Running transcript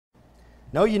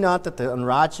Know ye not that the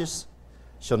unrighteous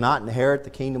shall not inherit the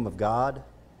kingdom of God?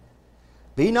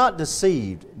 Be not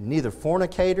deceived, neither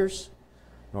fornicators,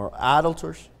 nor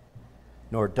idolaters,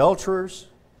 nor adulterers,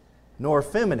 nor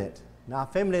effeminate. Now,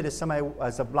 effeminate is somebody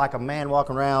like a man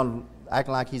walking around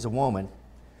acting like he's a woman.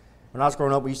 When I was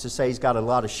growing up, we used to say he's got a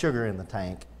lot of sugar in the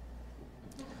tank.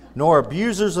 Nor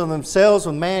abusers of themselves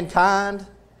with mankind,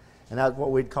 and that's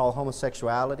what we'd call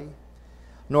homosexuality.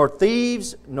 Nor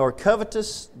thieves, nor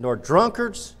covetous, nor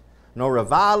drunkards, nor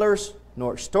revilers,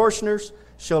 nor extortioners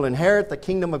shall inherit the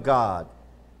kingdom of God.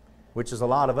 Which is a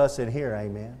lot of us in here,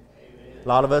 amen. A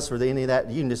lot of us were any of that.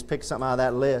 You can just pick something out of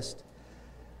that list.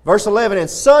 Verse 11, and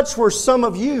such were some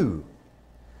of you,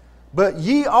 but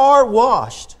ye are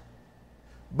washed,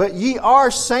 but ye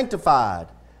are sanctified,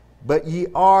 but ye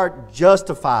are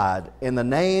justified in the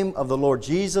name of the Lord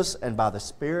Jesus and by the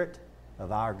Spirit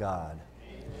of our God.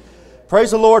 Praise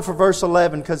the Lord for verse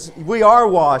 11, because we are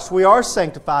washed, we are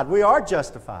sanctified, we are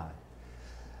justified.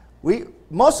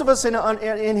 Most of us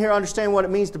in here understand what it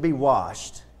means to be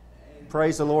washed.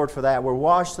 Praise the Lord for that. We're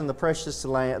washed in the precious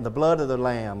Lamb, the blood of the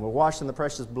Lamb. We're washed in the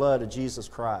precious blood of Jesus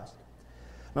Christ.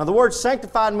 Now the word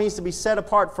sanctified means to be set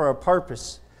apart for a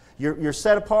purpose. You're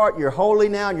set apart, you're holy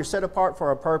now, and you're set apart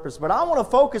for a purpose. But I want to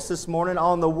focus this morning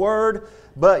on the word,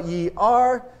 but ye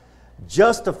are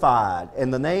justified in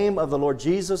the name of the Lord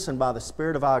Jesus and by the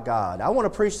Spirit of our God. I want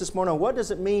to preach this morning on what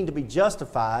does it mean to be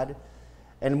justified,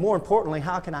 and more importantly,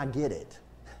 how can I get it?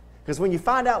 Because when you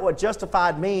find out what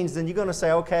justified means, then you're going to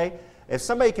say, okay, if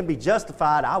somebody can be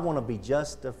justified, I want to be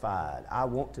justified. I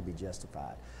want to be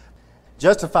justified.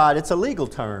 Justified, it's a legal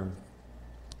term.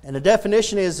 And the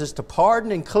definition is to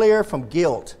pardon and clear from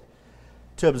guilt,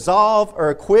 to absolve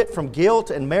or acquit from guilt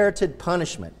and merited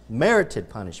punishment. Merited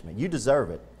punishment. You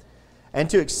deserve it. And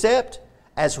to accept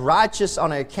as righteous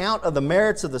on account of the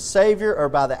merits of the Savior or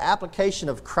by the application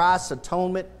of Christ's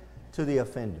atonement to the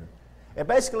offender. It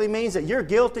basically means that you're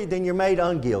guilty, then you're made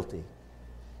unguilty.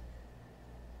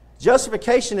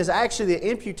 Justification is actually the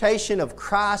imputation of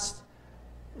Christ's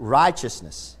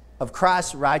righteousness. Of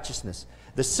Christ's righteousness.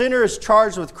 The sinner is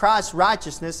charged with Christ's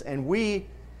righteousness, and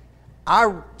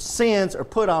our sins are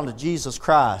put onto Jesus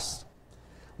Christ.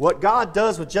 What God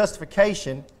does with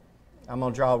justification, I'm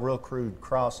going to draw a real crude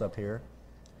cross up here.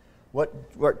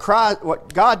 What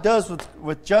God does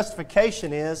with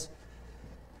justification is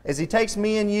He takes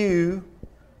me and you,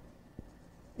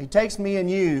 and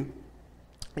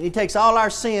He takes all our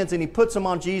sins and He puts them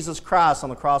on Jesus Christ on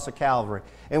the cross of Calvary.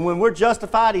 And when we're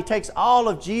justified, He takes all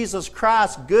of Jesus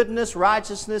Christ's goodness,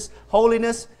 righteousness,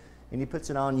 holiness, and He puts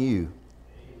it on you.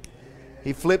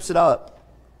 He flips it up.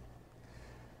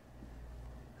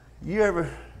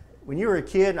 When you were a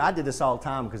kid, I did this all the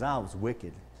time because I was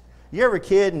wicked. You ever a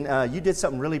kid and you did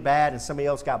something really bad and somebody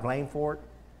else got blamed for it?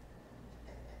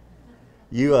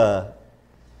 You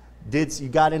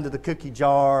got into the cookie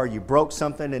jar, you broke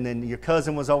something, and then your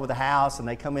cousin was over the house, and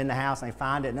they come in the house and they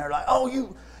find it, and they're like, "Oh,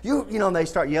 you know," and they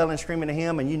start yelling and screaming at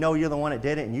him, and you know you're the one that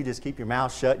did it, and you just keep your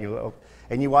mouth shut,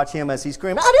 and you watch him as he's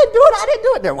screaming, "I didn't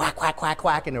do it." They're whack, whack, whack,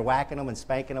 whack, and they're whacking them and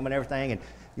spanking them and everything,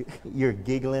 and you're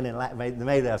giggling and laughing.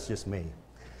 Maybe that's just me.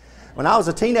 When I was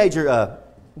a teenager,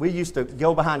 we used to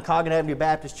go behind Coggin Avenue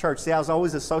Baptist Church. See, I was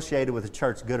always associated with the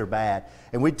church, good or bad.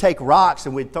 And we'd take rocks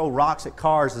and we'd throw rocks at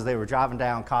cars as they were driving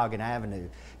down Coggin Avenue,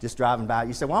 just driving by.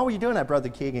 You said, "Why were you doing that, Brother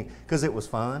Keegan?" Because it was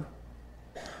fun.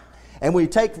 And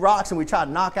we'd take rocks and we'd try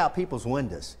to knock out people's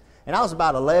windows. And I was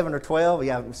about 11 or 12.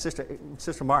 Yeah,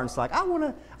 Sister Martin's like, I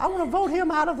want to vote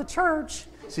him out of the church.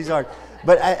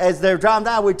 But as they were driving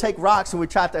down, we'd take rocks and we'd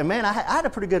try to, and man, I had a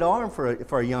pretty good arm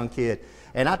for a young kid.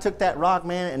 And I took that rock,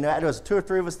 man, and there was 2 or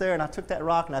 3 of us there, and I took that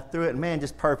rock and I threw it, and man,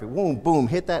 just perfect. Boom, boom,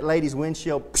 hit that lady's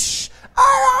windshield. Psh,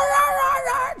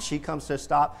 she comes to a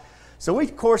stop. So we,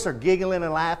 of course, are giggling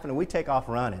and laughing, and we take off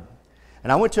running.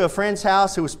 And I went to a friend's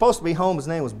house who was supposed to be home. His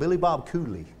name was Billy Bob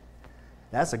Cooley.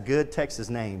 That's a good Texas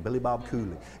name, Billy Bob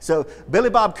Cooley. So Billy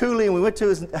Bob Cooley, and we went to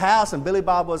his house, and Billy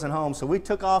Bob wasn't home. So we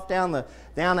took off down the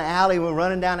alley. We were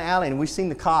running down the alley, and we seen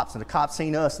the cops, and the cops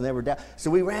seen us, and they were down. So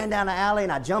we ran down the alley,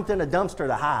 and I jumped in a dumpster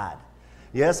to hide.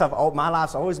 Yes, my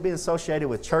life's always been associated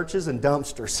with churches and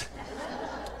dumpsters.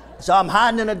 So I'm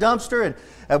hiding in a dumpster,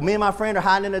 and me and my friend are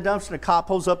hiding in a dumpster, and the cop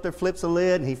pulls up there, flips a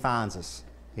lid, and he finds us.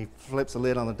 He flips the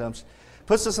lid on the dumpster.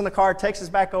 Puts us in the car, takes us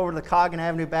back over to the Coggin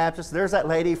Avenue Baptist. There's that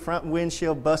lady, front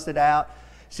windshield busted out.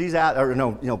 She's out, or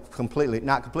no, not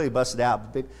completely busted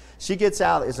out. But she gets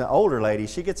out, it's an older lady.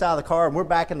 She gets out of the car, and we're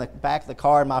back in the back of the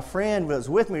car. And my friend was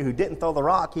with me who didn't throw the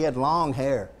rock. He had long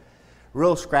hair,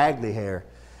 real scraggly hair.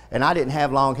 and I didn't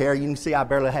have long hair. You can see I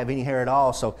barely have any hair at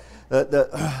all. So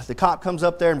the cop comes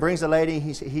up there and brings the lady.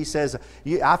 He says,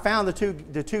 I found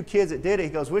the two kids that did it. He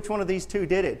goes, which one of these two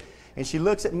did it? And she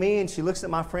looks at me and she looks at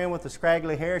my friend with the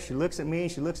scraggly hair. She looks at me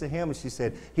and she looks at him and she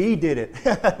said, he did it.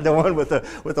 The one with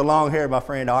the long hair, my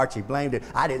friend Archie, blamed it.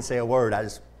 I didn't say a word. I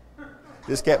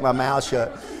just kept my mouth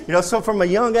shut. You know, so from a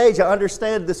young age, I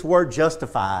understood this word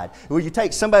justified. Where you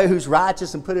take somebody who's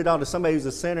righteous and put it onto somebody who's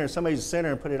a sinner, and somebody who's a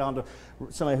sinner and put it onto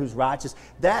somebody who's righteous.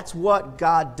 That's what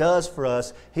God does for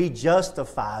us. He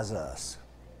justifies us.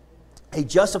 He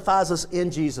justifies us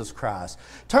in Jesus Christ.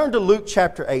 Turn to Luke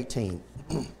chapter 18.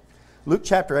 Luke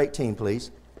chapter 18, please.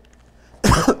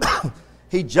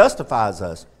 He justifies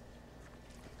us.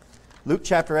 Luke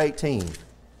chapter 18.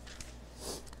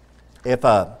 If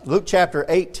Luke chapter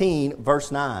 18,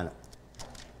 verse 9.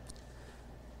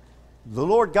 The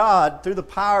Lord God, through the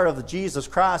power of Jesus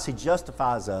Christ, He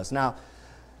justifies us. Now,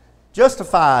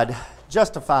 justified.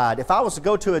 If I was to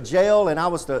go to a jail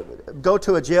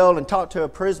and talk to a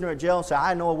prisoner at jail and say,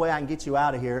 I know a way I can get you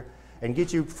out of here and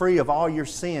get you free of all your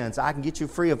sins. I can get you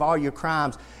free of all your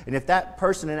crimes. And if that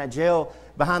person in that jail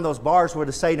behind those bars were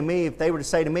to say to me,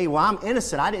 well, I'm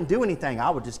innocent, I didn't do anything, I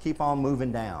would just keep on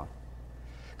moving down.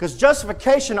 Because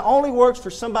justification only works for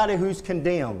somebody who's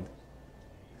condemned.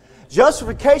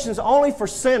 Justification is only for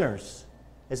sinners.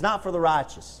 It's not for the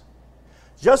righteous.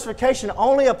 Justification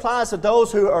only applies to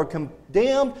those who are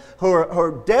condemned,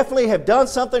 who definitely have done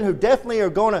something, who definitely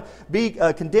are going to be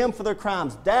condemned for their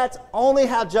crimes. That's only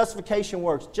how justification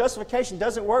works. Justification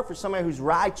doesn't work for somebody who's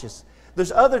righteous.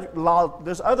 There's other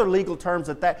legal terms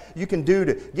that you can do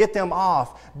to get them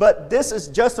off. But this is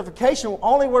justification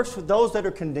only works for those that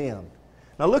are condemned.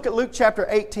 Now look at Luke chapter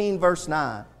 18, verse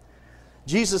 9.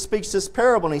 Jesus speaks this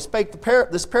parable, and He spake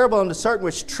this parable unto certain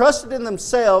which trusted in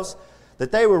themselves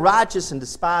that they were righteous and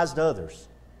despised others.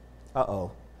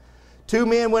 Two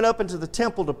men went up into the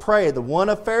temple to pray, the one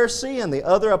a Pharisee and the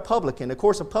other a publican. Of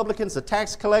course, a publican's a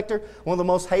tax collector, one of the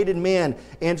most hated men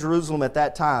in Jerusalem at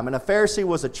that time. And a Pharisee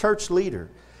was a church leader.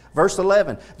 Verse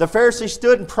 11, the Pharisee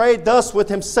stood and prayed thus with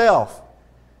himself.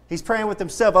 He's praying with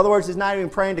himself. In other words, he's not even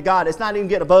praying to God. It's not even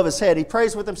getting above his head. He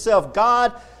prays with himself.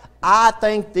 God, I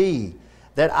thank Thee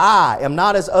that I am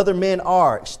not as other men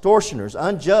are, extortioners,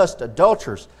 unjust,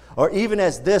 adulterers, or even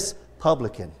as this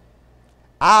publican.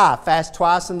 I fast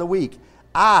twice in the week.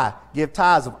 I give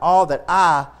tithes of all that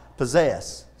I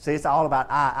possess. See, it's all about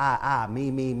I,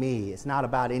 me. It's not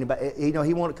about anybody. You know,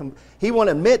 he won't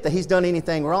admit that he's done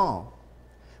anything wrong.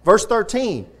 Verse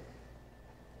 13,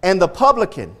 and the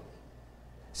publican,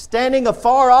 standing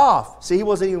afar off. See, he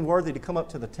wasn't even worthy to come up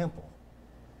to the temple.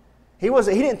 He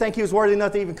didn't think he was worthy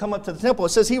enough to even come up to the temple. It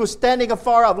says he was standing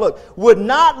afar off. Look, would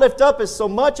not lift up as so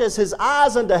much as his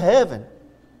eyes unto heaven.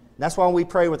 That's why we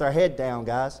pray with our head down,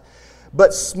 guys.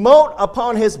 But smote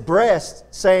upon his breast,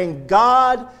 saying,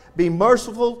 God, be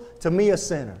merciful to me, a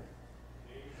sinner.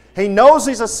 He knows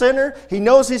he's a sinner. He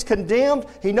knows he's condemned.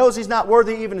 He knows he's not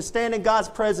worthy even to stand in God's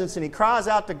presence. And he cries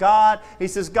out to God. He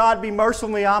says, God, be merciful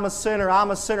to me. I'm a sinner.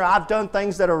 I've done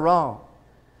things that are wrong.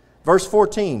 Verse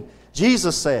 14,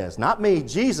 Jesus says, not me,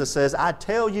 Jesus says, I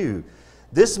tell you,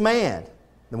 this man,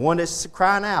 the one that's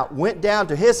crying out, went down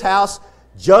to his house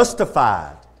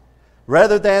justified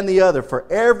rather than the other. For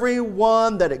every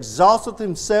one that exalteth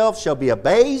himself shall be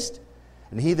abased,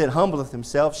 and he that humbleth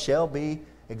himself shall be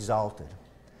exalted.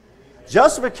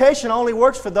 Justification only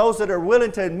works for those that are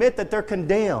willing to admit that they're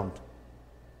condemned.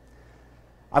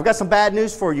 I've got some bad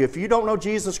news for you. If you don't know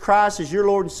Jesus Christ as your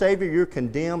Lord and Savior, you're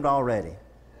condemned already.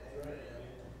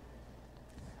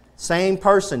 Same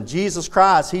person, Jesus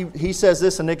Christ, he says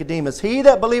this in Nicodemus, he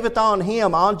that believeth on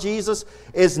Him, on Jesus,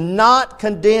 is not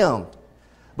condemned.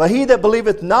 But he that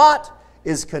believeth not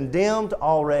is condemned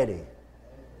already.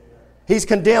 He's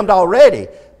condemned already.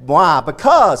 Why?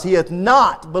 Because he hath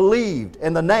not believed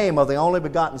in the name of the only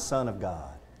begotten Son of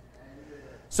God.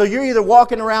 So you're either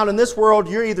walking around in this world,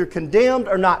 you're either condemned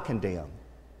or not condemned.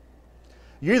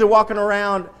 You're either walking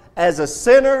around as a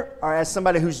sinner or as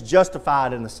somebody who's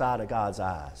justified in the sight of God's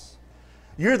eyes.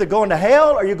 You're either going to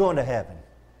hell or you're going to heaven.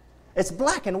 It's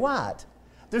black and white.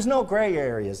 There's no gray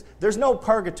areas. There's no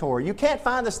purgatory. You can't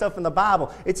find this stuff in the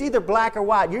Bible. It's either black or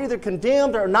white. You're either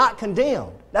condemned or not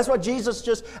condemned. That's what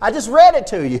I just read it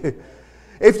to you.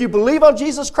 If you believe on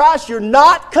Jesus Christ, you're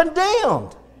not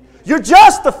condemned. You're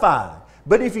justified.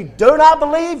 But if you do not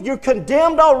believe, you're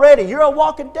condemned already. You're a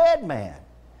walking dead man.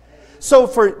 So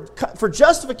for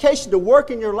justification to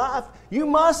work in your life, you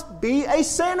must be a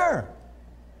sinner.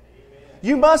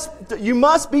 You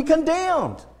must be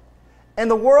condemned. And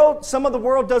some of the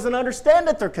world doesn't understand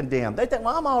that they're condemned. They think,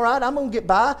 well, I'm all right. I'm going to get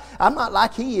by. I'm not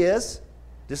like he is.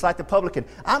 Just like the publican.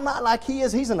 I'm not like he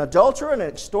is. He's an adulterer and an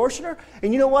extortioner.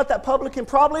 And you know what? That publican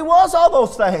probably was all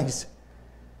those things.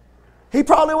 He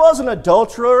probably was an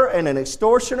adulterer and an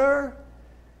extortioner.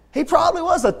 He probably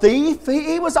was a thief.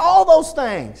 He was all those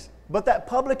things. But that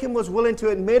publican was willing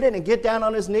to admit it and get down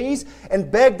on his knees and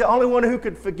beg the only one who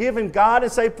could forgive him, God,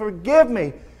 and say, forgive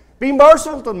me. Be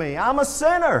merciful to me. I'm a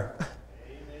sinner.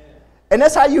 Amen. And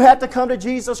that's how you have to come to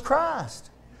Jesus Christ.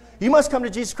 You must come to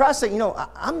Jesus Christ and say,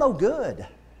 I'm no good.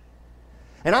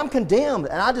 And I'm condemned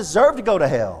and I deserve to go to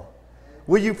hell.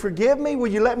 Will you forgive me?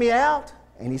 Will you let me out?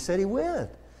 And he said he would.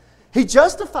 He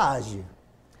justifies you.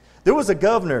 There was a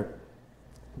governor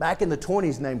back in the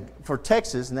 20s for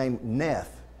Texas named Neff,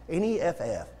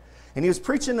 N-E-F-F. And he was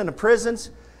preaching in the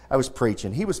prisons.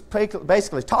 He was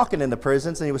basically talking in the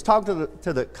prisons, and he was talking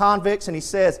to the convicts, and he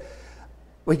says,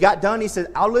 when he got done, he said,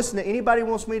 I'll listen to anybody who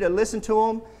wants me to listen to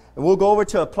them, and we'll go over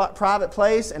to a private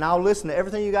place, and I'll listen to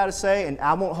everything you got to say, and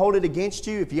I won't hold it against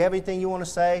you. If you have anything you want to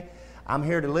say, I'm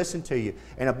here to listen to you.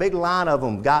 And a big line of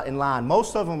them got in line.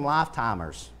 Most of them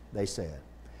lifetimers, they said.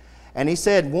 And he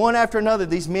said, one after another,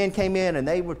 these men came in, and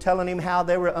they were telling him how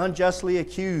they were unjustly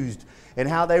accused, and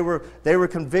how they were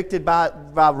convicted by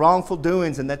wrongful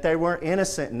doings, and that they weren't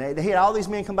innocent. And he had all these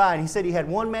men come by, and he said he had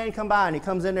one man come by, and he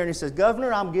comes in there and he says,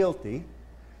 Governor, I'm guilty.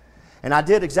 And I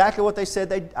did exactly what they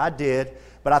said I did,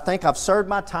 but I think I've served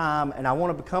my time, and I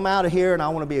want to come out of here, and I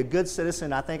want to be a good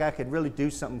citizen. I think I could really do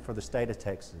something for the state of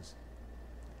Texas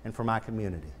and for my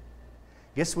community.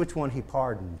 Guess which one he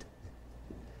pardoned?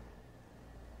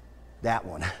 That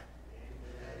one.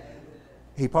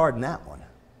 He pardoned that one.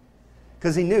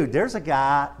 Because he knew there's a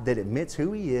guy that admits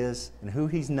who he is and who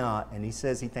he's not, and he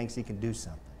says he thinks he can do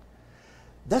something.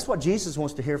 That's what Jesus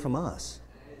wants to hear from us.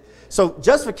 So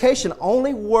justification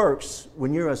only works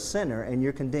when you're a sinner and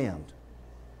you're condemned.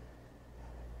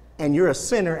 And you're a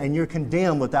sinner and you're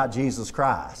condemned without Jesus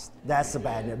Christ. That's the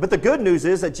bad news. But the good news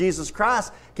is that Jesus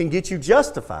Christ can get you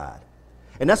justified.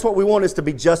 And that's what we want, is to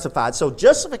be justified. So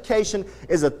justification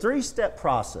is a three-step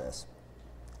process.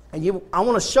 And I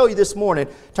want to show you this morning.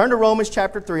 Turn to Romans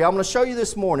chapter 3. I'm going to show you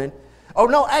this morning. Oh,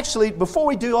 no, actually,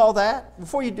 before you do all that,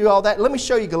 let me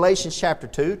show you Galatians chapter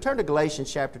 2. Turn to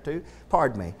Galatians chapter 2.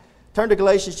 Pardon me. Turn to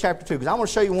Galatians chapter 2, because I want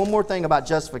to show you one more thing about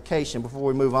justification before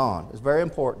we move on. It's very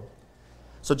important.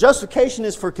 So justification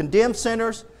is for condemned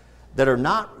sinners that are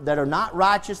not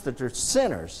righteous, that they're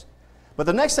sinners. But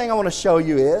the next thing I want to show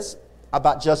you is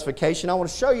about justification. I want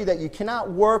to show you that you cannot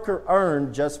work or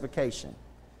earn justification.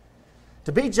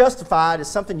 To be justified is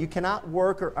something you cannot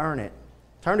work or earn it.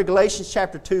 Turn to Galatians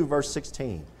chapter 2, verse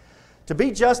 16. To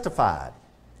be justified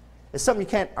is something you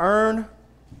can't earn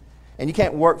and you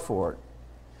can't work for it.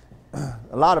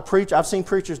 A lot of I've seen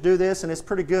preachers do this, and it's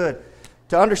pretty good.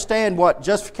 To understand what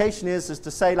justification is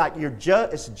to say, like,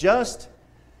 it's just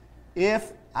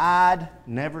if I'd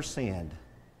never sinned.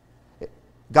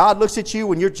 God looks at you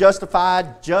when you're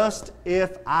justified, just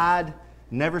if I'd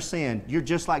never sinned. You're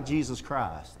just like Jesus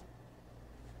Christ.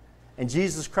 And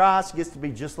Jesus Christ gets to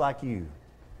be just like you,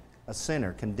 a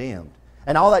sinner, condemned.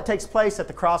 And all that takes place at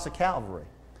the cross of Calvary.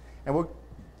 And we'll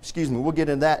get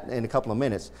into that in a couple of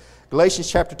minutes.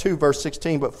 Galatians chapter 2, verse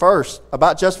 16. But first,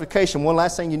 about justification, one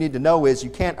last thing you need to know is you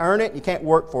can't earn it, you can't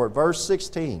work for it. Verse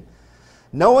 16.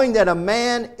 Knowing that a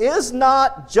man is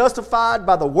not justified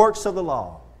by the works of the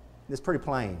law. It's pretty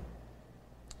plain.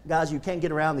 Guys, you can't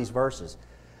get around these verses.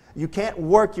 You can't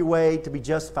work your way to be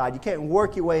justified. You can't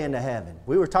work your way into heaven.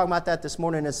 We were talking about that this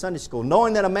morning in Sunday school.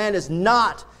 Knowing that a man is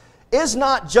not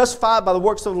justified by the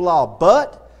works of the law,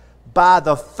 but by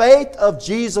the faith of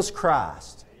Jesus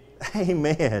Christ.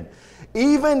 Amen.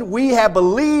 Even we have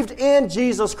believed in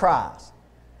Jesus Christ.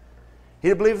 He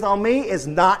that believeth on me is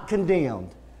not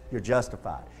condemned. You're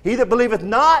justified. He that believeth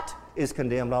not is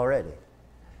condemned already.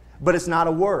 But it's not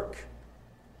a work.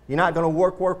 You're not going to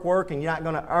work, and you're not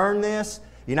going to earn this.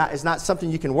 It's not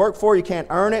something you can work for. You can't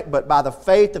earn it. But by the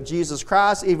faith of Jesus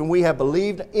Christ, even we have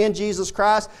believed in Jesus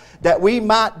Christ, that we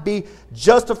might be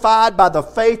justified by the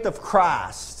faith of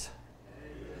Christ.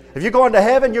 If you're going to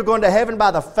heaven, you're going to heaven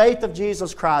by the faith of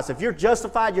Jesus Christ. If you're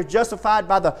justified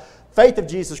by the faith of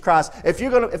Jesus Christ. If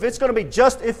it's going to be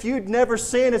just if you'd never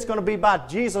sinned, it's going to be by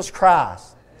Jesus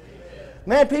Christ.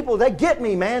 Man, people, they get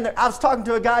me, man. I was talking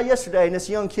to a guy yesterday, and this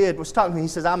young kid was talking to me. He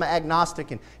says, I'm an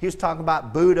agnostic, and he was talking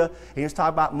about Buddha, and he was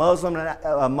talking about Muslim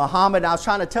and Muhammad, and I was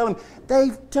trying to tell him,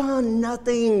 they've done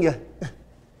nothing.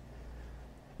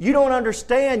 You don't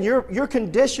understand. Your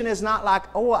condition is not like,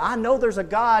 oh, I know there's a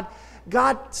God.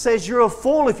 God says you're a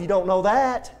fool if you don't know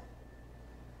that.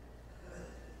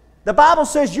 The Bible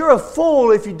says you're a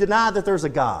fool if you deny that there's a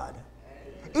God.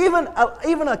 Even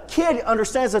a kid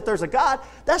understands that there's a God.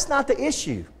 That's not the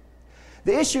issue.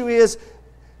 The issue is,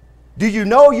 do you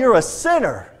know you're a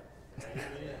sinner?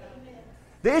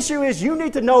 The issue is you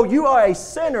need to know you are a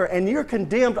sinner and you're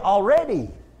condemned already.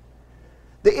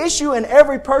 The issue in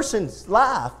every person's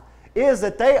life is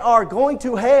that they are going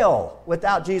to hell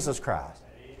without Jesus Christ.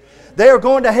 They are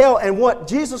going to hell, and what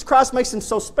Jesus Christ makes him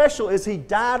so special is he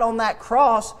died on that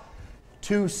cross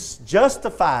to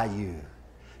justify you,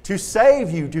 to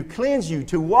save you, to cleanse you,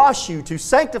 to wash you, to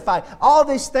sanctify. All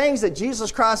these things that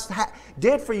Jesus Christ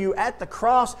did for you at the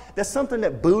cross, that's something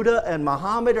that Buddha and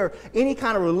Muhammad or any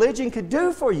kind of religion could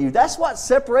do for you. That's what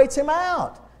separates him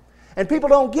out. And people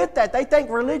don't get that. They think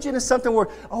religion is something where,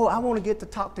 oh, I want to get to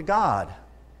talk to God.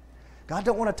 God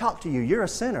don't want to talk to you. You're a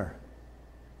sinner.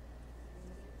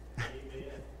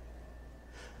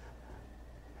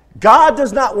 God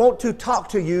does not want to talk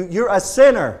to you. You're a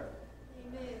sinner.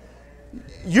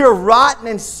 You're rotten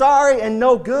and sorry and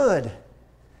no good.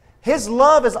 His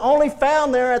love is only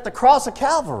found there at the cross of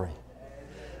Calvary.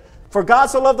 For God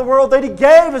so loved the world that He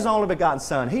gave His only begotten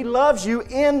Son. He loves you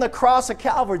in the cross of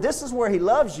Calvary. This is where He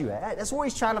loves you at. That's where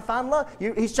He's trying to find love.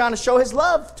 He's trying to show His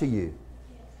love to you.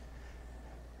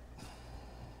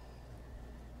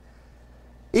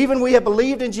 Even we have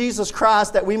believed in Jesus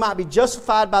Christ that we might be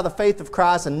justified by the faith of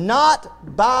Christ and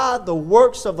not by the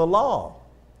works of the law.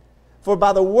 For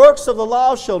by the works of the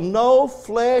law shall no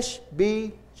flesh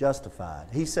be justified.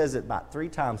 He says it about 3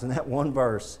 times in that one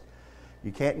verse.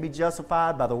 You can't be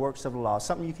justified by the works of the law.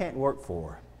 Something you can't work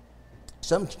for.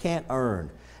 Something you can't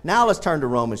earn. Now let's turn to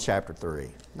Romans chapter 3.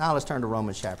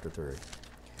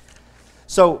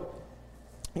 So,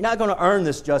 you're not going to earn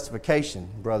this justification,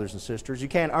 brothers and sisters. You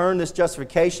can't earn this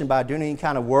justification by doing any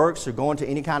kind of works or going to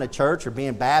any kind of church or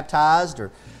being baptized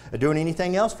or doing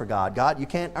anything else for God. God, you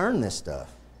can't earn this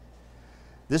stuff.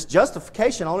 This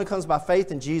justification only comes by faith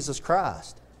in Jesus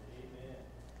Christ.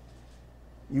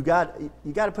 You got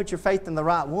to put your faith in the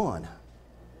right one.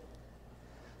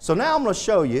 So now I'm going to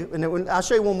show you, and I'll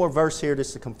show you one more verse here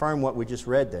just to confirm what we just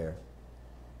read there.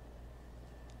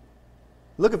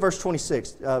 Look at verse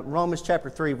 26, Romans chapter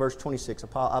 3, verse 26.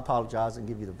 I apologize and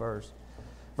give you the verse.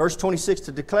 Verse 26,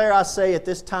 to declare, I say, at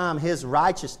this time His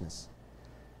righteousness,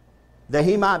 that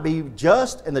He might be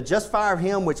just and the justifier of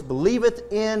him which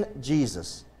believeth in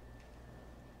Jesus.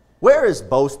 Where is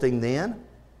boasting then?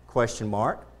 Question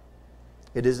mark.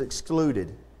 It is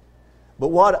excluded. But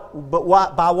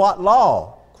by what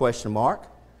law? Question mark.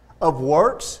 Of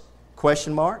works?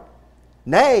 Question mark.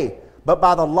 Nay, but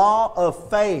by the law of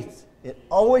faith. It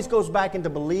always goes back into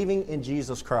believing in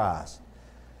Jesus Christ.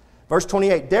 Verse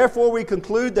 28, therefore we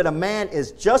conclude that a man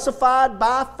is justified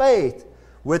by faith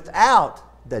without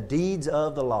the deeds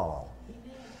of the law.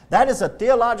 That is a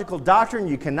theological doctrine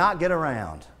you cannot get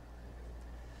around.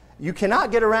 You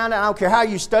cannot get around it. I don't care how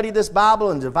you study this Bible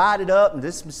and divide it up and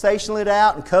dispensational it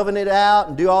out and covenant it out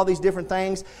and do all these different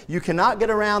things. You cannot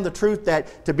get around the truth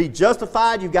that to be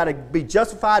justified, you've got to be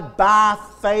justified by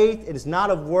faith. It is not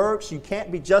of works. You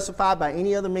can't be justified by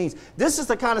any other means. This is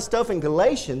the kind of stuff in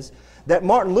Galatians that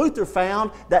Martin Luther found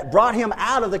that brought him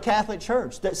out of the Catholic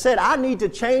Church. That said, I need to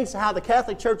change how the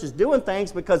Catholic Church is doing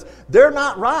things because they're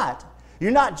not right. You're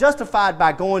not justified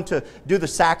by going to do the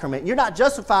sacrament. You're not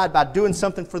justified by doing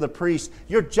something for the priest.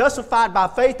 You're justified by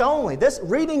faith only. This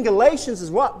reading Galatians is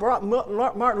what brought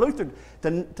Martin Luther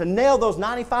to nail those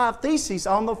 95 theses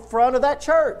on the front of that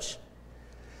church.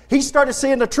 He started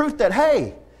seeing the truth that,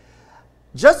 hey,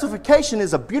 justification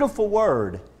is a beautiful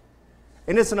word.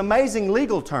 And it's an amazing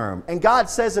legal term. And God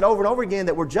says it over and over again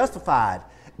that we're justified.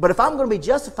 But if I'm going to be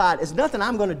justified, it's nothing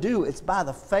I'm going to do. It's by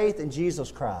the faith in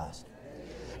Jesus Christ.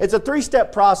 It's a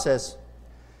 3-step process.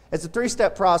 It's a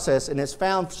 3-step process, and it's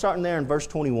found starting there in verse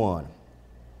 21.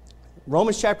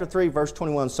 Romans chapter 3, verse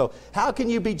 21. So how can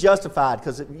you be justified?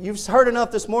 Because you've heard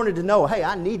enough this morning to know, hey,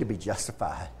 I need to be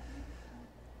justified.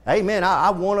 Amen.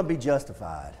 I want to be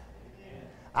justified.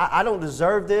 I don't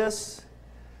deserve this,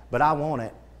 but I want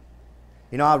it.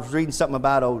 You know, I was reading something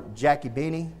about old Jack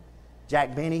Benny,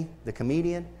 the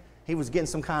comedian. He was getting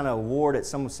some kind of award at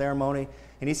some ceremony,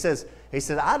 and he said,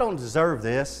 I don't deserve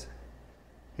this.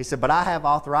 He said, but I have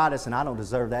arthritis, and I don't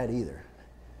deserve that either.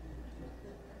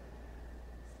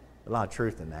 A lot of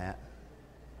truth in that.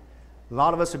 A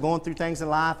lot of us are going through things in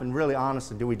life, and really,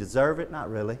 honestly, do we deserve it? Not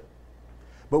really.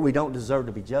 But we don't deserve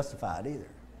to be justified either.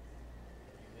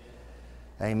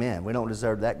 Amen. We don't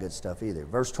deserve that good stuff either.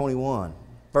 Verse 21.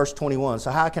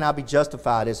 So how can I be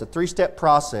justified? It's a 3-step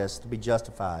process to be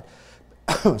justified.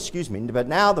 Excuse me. But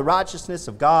now the righteousness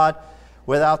of God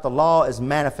without the law is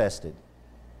manifested,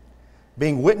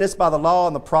 being witnessed by the law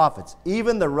and the prophets,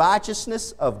 even the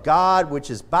righteousness of God which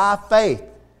is by faith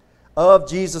of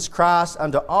Jesus Christ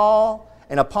unto all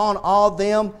and upon all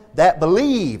them that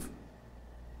believe.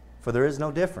 For there is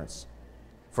no difference.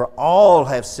 For all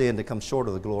have sinned to come short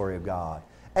of the glory of God.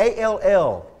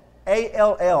 A-L-L,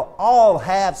 all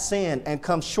have sinned and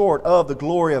come short of the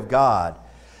glory of God.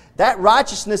 That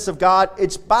righteousness of God,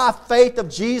 it's by faith of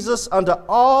Jesus unto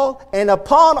all and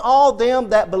upon all them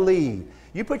that believe.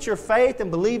 You put your faith and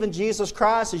believe in Jesus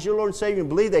Christ as your Lord and Savior and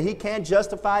believe that He can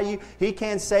justify you, He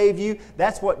can save you.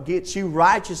 That's what gets you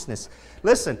righteousness.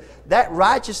 Listen, that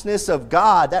righteousness of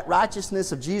God, that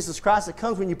righteousness of Jesus Christ, it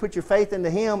comes when you put your faith into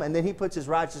Him and then He puts His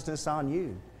righteousness on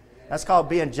you. That's called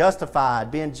being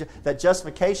justified, that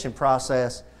justification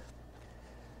process.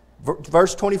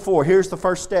 Verse 24, here's the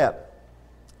first step.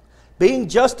 Being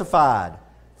justified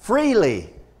freely.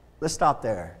 Let's stop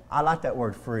there. I like that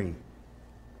word free.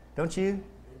 Don't you?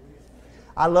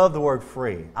 I love the word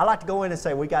free. I like to go in and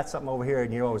say, we got something over here,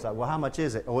 and you're always like, well, how much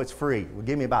is it? Oh, it's free. Well,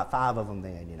 give me about 5 of them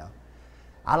then, you know.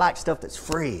 I like stuff that's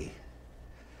free.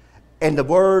 And the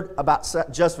word about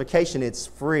justification, it's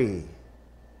free.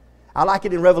 I like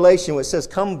it in Revelation where it says,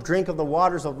 come drink of the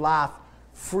waters of life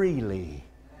freely.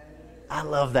 I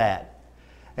love that.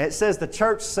 And it says, the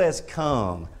church says,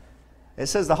 come. It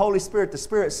says the Holy Spirit, the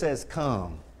Spirit says,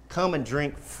 come. Come and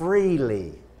drink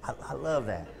freely. I love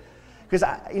that. Because,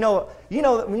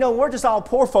 we're just all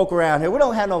poor folk around here. We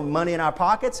don't have no money in our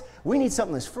pockets. We need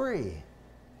something that's free.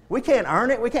 We can't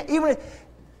earn it. We can't even...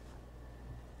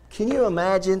 Can you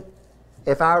imagine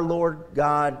if our Lord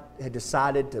God had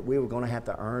decided that we were going to have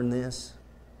to earn this?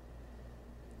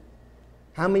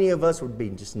 How many of us would be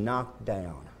just knocked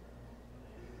down?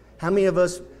 How many of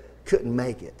us couldn't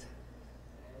make it?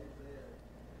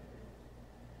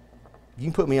 You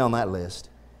can put me on that list.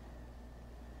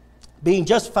 Being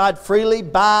justified freely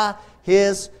by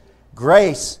His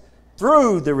grace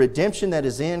through the redemption that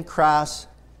is in Christ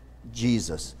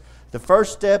Jesus. The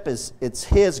first step is it's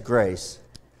His grace.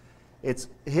 It's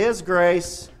His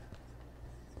grace.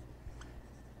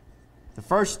 The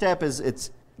first step is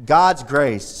it's God's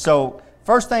grace. So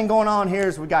first thing going on here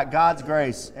is we got God's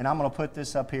grace. And I'm going to put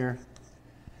this up here.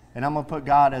 And I'm going to put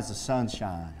God as the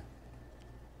sunshine.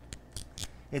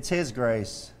 It's His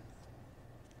grace.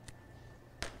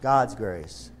 God's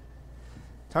grace.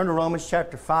 Turn to Romans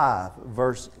chapter 5,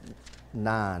 verse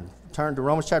 9. Turn to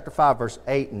Romans chapter 5, verse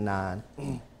 8 and 9.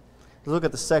 Look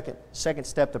at the second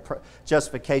step to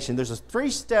justification. There's a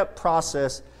 3-step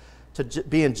process to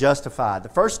being justified. The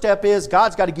first step is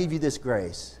God's got to give you this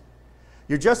grace.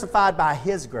 You're justified by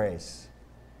His grace.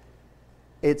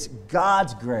 It's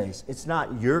God's grace. It's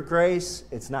not your grace.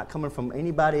 It's not coming from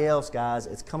anybody else, guys.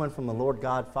 It's coming from the Lord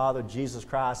God, Father, Jesus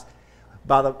Christ.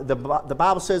 The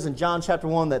Bible says in John chapter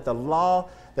 1 that the law,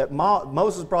 that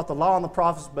Moses brought the law and the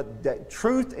prophets, but that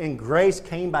truth and grace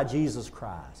came by Jesus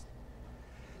Christ.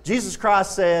 Jesus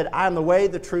Christ said, I am the way,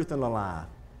 the truth, and the life.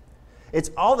 It's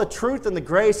all the truth and the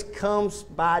grace comes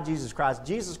by Jesus Christ.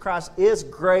 Jesus Christ is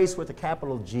grace with a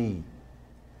capital G.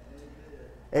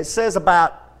 It says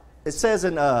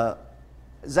in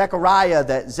Zechariah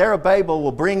that Zerubbabel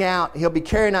will bring out, he'll be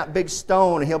carrying out big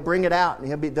stone, and he'll bring it out,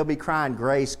 and they'll be crying,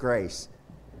 grace, grace.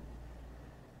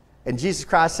 And Jesus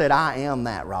Christ said, I am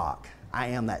that rock. I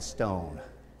am that stone,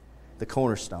 the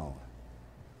cornerstone.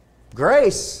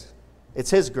 Grace,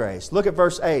 it's His grace. Look at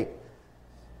verse 8.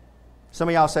 Some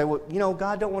of y'all say, well,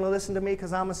 God don't want to listen to me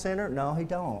because I'm a sinner. No, He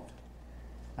don't.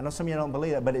 I know some of you don't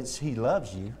believe that, but He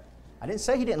loves you. I didn't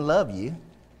say He didn't love you.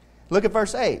 Look at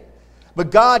verse 8. But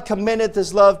God commendeth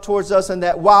His love towards us in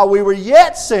that while we were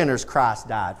yet sinners, Christ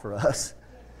died for us.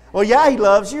 Well, yeah, He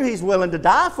loves you. He's willing to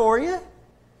die for you.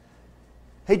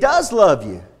 He does love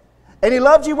you. And He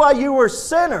loved you while you were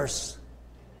sinners.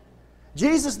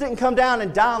 Jesus didn't come down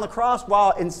and die on the cross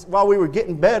while we were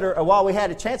getting better or while we had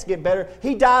a chance to get better.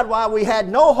 He died while we had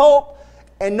no hope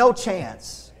and no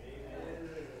chance.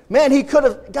 Man, He could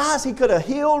have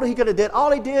healed. He could have did all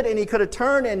He did, and He could have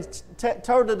turned and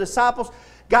told the disciples,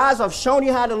 guys, I've shown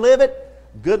you how to live it.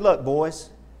 Good luck, boys.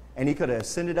 And He could have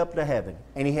ascended up to heaven.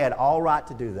 And He had all right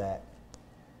to do that.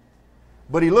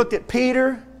 But He looked at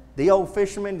Peter, the old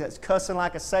fisherman that's cussing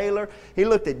like a sailor. He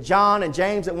looked at John and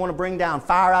James that want to bring down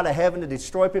fire out of heaven to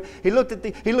destroy people. He looked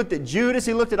at Judas.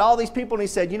 He looked at all these people and He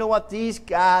said, you know what? These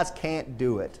guys can't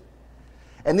do it.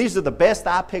 And these are the best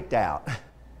I picked out.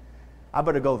 I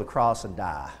better go to the cross and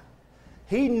die.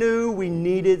 He knew we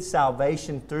needed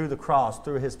salvation through the cross,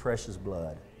 through His precious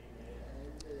blood.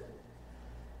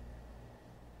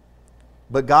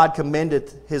 But God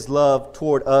commendeth His love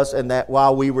toward us, and that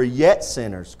while we were yet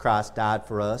sinners, Christ died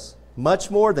for us.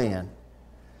 Much more then,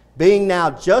 being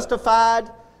now justified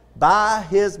by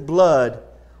His blood,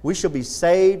 we shall be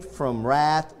saved from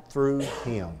wrath through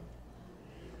Him.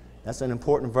 That's an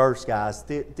important verse, guys.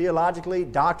 Theologically,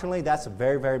 doctrinally, that's a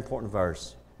very, very important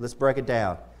verse. Let's break it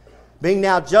down. Being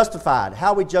now justified.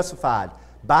 How are we justified?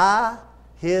 By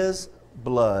His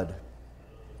blood.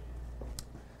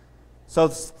 So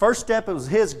the first step, it was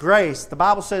His grace. The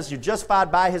Bible says you're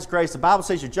justified by His grace. The Bible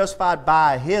says you're justified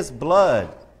by His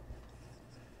blood.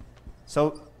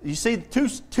 So you see, two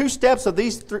steps of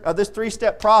this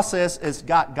three-step process has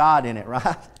got God in it,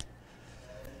 right?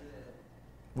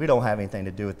 We don't have anything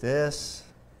to do with this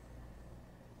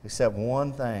except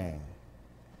one thing.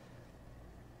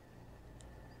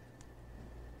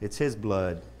 It's His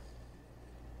blood.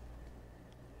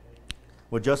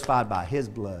 We're justified by His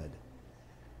blood,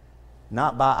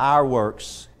 not by our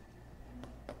works.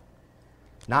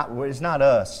 It's not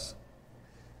us.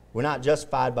 We're not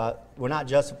justified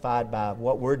by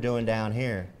what we're doing down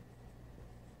here.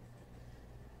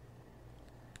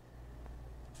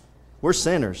 We're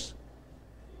sinners.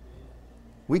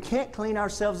 We can't clean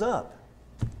ourselves up.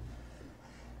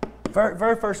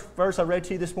 Very first verse I read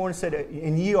to you this morning said,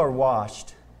 "And ye are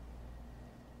washed."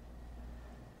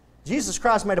 Jesus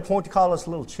Christ made a point to call us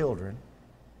little children.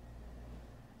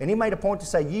 And He made a point to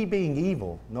say, "Ye being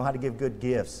evil, know how to give good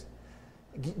gifts."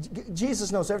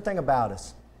 Jesus knows everything about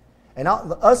us. And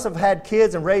us have had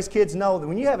kids and raised kids know that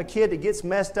when you have a kid that gets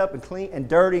messed up and clean and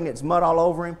dirty and it's mud all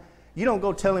over him, you don't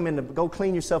go tell him to go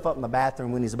clean yourself up in the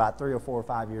bathroom when he's about 3 or 4 or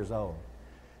 5 years old.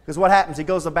 Because what happens? He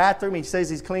goes to the bathroom, he says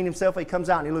he's cleaned himself, he comes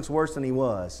out and he looks worse than he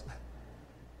was.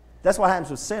 That's what happens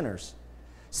with sinners.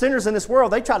 Sinners in this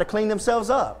world, they try to clean themselves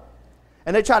up.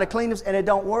 And they try to clean them, and it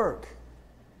don't work.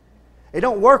 It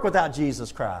don't work without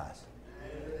Jesus Christ.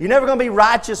 You're never going to be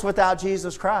righteous without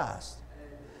Jesus Christ.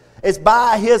 It's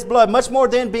by His blood. Much more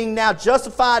than being now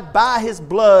justified by His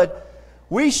blood,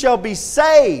 we shall be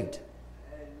saved.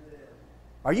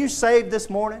 Are you saved this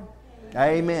morning?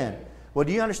 Amen. Well,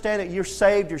 do you understand that you're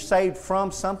saved? You're saved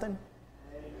from something?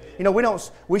 You know,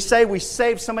 we say we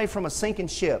saved somebody from a sinking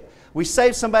ship. We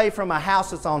saved somebody from a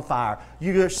house that's on fire.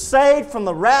 You're saved from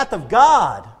the wrath of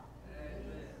God.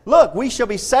 Look, we shall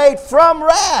be saved from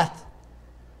wrath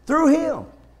through Him.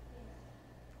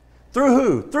 Through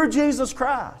who? Through Jesus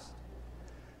Christ.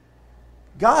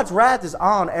 God's wrath is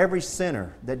on every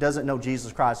sinner that doesn't know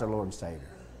Jesus Christ, our Lord and Savior.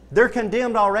 They're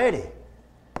condemned already.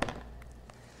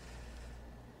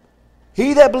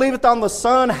 He that believeth on the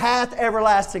Son hath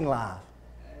everlasting life.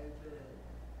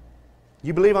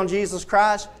 You believe on Jesus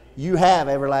Christ, you have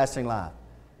everlasting life.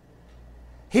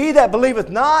 He that believeth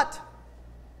not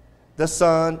the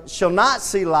Son shall not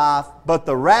see life, but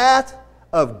the wrath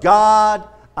of God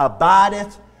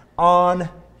abideth on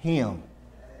him.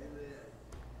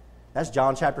 That's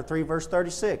John chapter 3, verse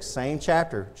 36. Same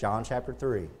chapter, John chapter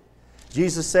 3.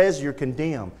 Jesus says you're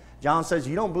condemned. John says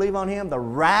you don't believe on Him, the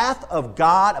wrath of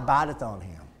God abideth on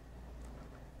him.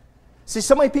 See,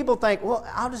 so many people think, well,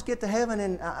 I'll just get to heaven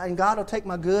and God will take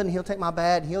my good and He'll take my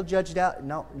bad and He'll judge it out.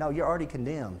 No, you're already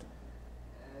condemned.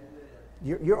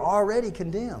 You're already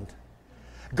condemned.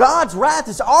 God's wrath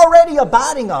is already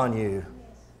abiding on you.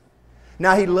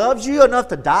 Now, He loves you enough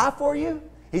to die for you.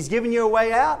 He's giving you a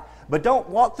way out. But don't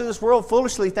walk through this world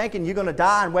foolishly thinking you're going to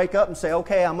die and wake up and say,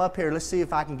 okay, I'm up here. Let's see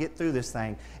if I can get through this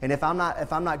thing. And if I'm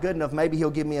not good enough, maybe He'll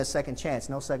give me a second chance.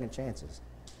 No second chances.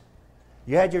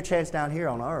 You had your chance down here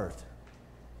on earth.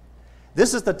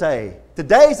 This is the day.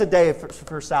 Today's the day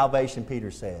for salvation,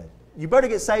 Peter said. You better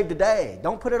get saved today.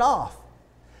 Don't put it off.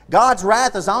 God's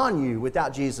wrath is on you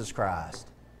without Jesus Christ.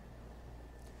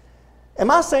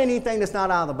 Am I saying anything that's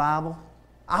not out of the Bible?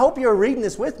 I hope you're reading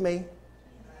this with me.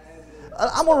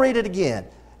 I'm going to read it again.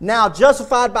 Now,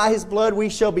 justified by His blood, we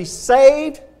shall be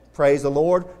saved, praise the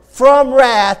Lord, from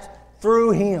wrath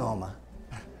through Him.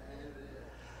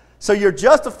 So you're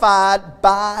justified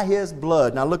by His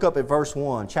blood. Now look up at verse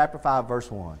 1, chapter 5, verse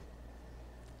 1.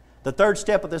 The third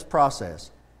step of this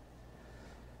process.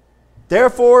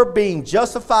 Therefore, being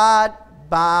justified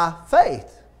by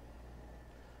faith,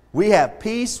 we have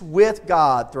peace with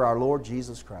God through our Lord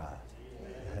Jesus Christ.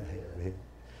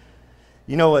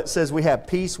 You know, it says we have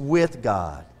peace with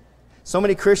God. So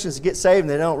many Christians get saved and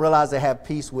they don't realize they have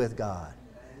peace with God.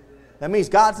 That means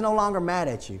God's no longer mad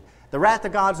at you. The wrath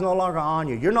of God's no longer on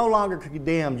you. You're no longer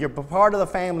condemned. You're part of the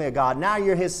family of God. Now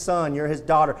you're His son. You're His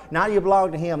daughter. Now you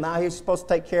belong to Him. Now He's supposed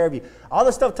to take care of you. All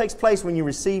this stuff takes place when you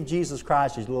receive Jesus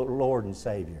Christ as Lord and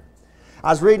Savior. I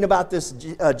was reading about this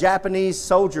Japanese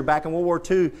soldier back in World War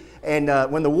II,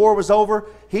 and when the war was over,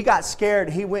 he got scared.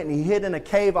 He went and he hid in a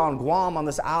cave on Guam on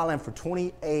this island for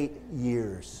 28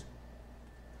 years.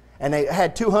 And they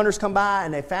had 2 hunters come by,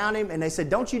 and they found him, and they said,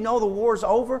 don't you know the war's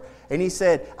over? And he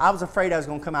said, I was afraid I was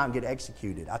going to come out and get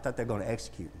executed. I thought they were going to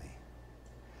execute me.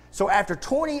 So after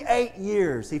 28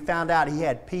 years, he found out he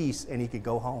had peace and he could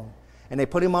go home. And they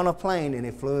put him on a plane and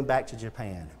they flew him back to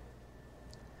Japan.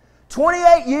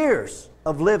 28 years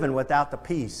of living without the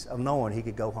peace of knowing he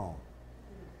could go home.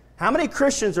 How many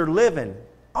Christians are living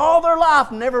all their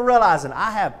life never realizing, I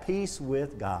have peace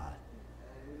with God?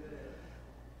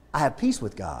 I have peace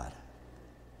with God.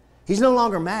 He's no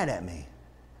longer mad at me.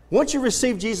 Once you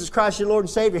receive Jesus Christ, your Lord and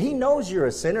Savior, He knows you're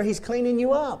a sinner. He's cleaning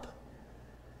you up.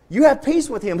 You have peace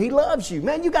with Him. He loves you.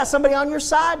 Man, you got somebody on your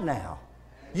side now.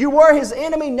 You were His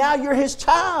enemy, now you're His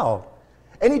child.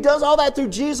 And He does all that through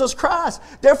Jesus Christ.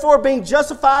 Therefore, being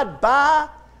justified by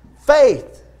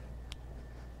faith.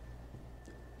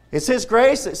 It's His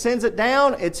grace that sends it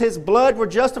down. It's His blood we're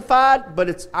justified, but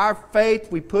it's our faith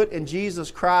we put in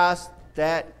Jesus Christ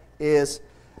that is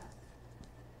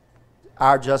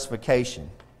our justification.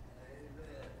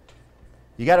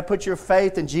 You got to put your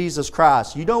faith in Jesus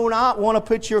Christ. You do not want to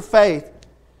put your faith.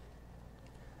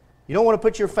 You don't want to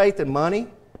put your faith in money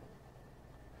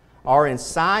or in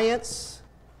science.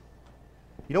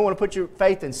 You don't want to put your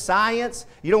faith in science.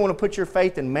 You don't want to put your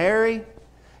faith in Mary.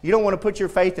 You don't want to put your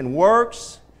faith in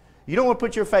works. You don't want to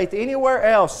put your faith anywhere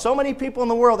else. So many people in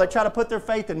the world that try to put their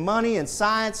faith in money and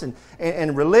science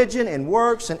and religion and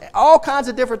works and all kinds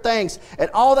of different things.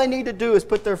 And all they need to do is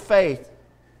put their faith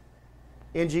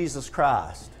in Jesus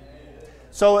Christ.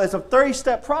 So it's a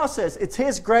 30-step process. It's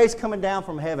His grace coming down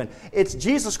from heaven. It's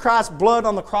Jesus Christ's blood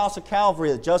on the cross of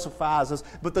Calvary that justifies us.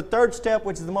 But the third step,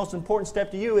 which is the most important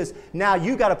step to you, is now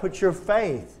you got to put your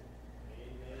faith.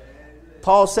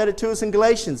 Paul said it to us in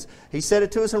Galatians. He said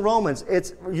it to us in Romans.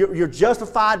 You're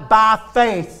justified by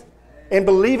faith in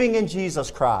believing in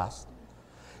Jesus Christ.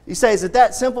 You say, is it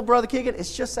that simple, Brother Keegan?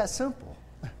 It's just that simple.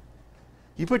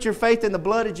 You put your faith in the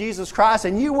blood of Jesus Christ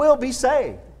and you will be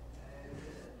saved.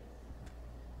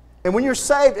 And when you're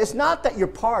saved, it's not that you're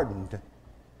pardoned.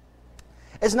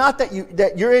 It's not that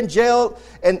you're in jail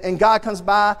and God comes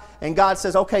by and God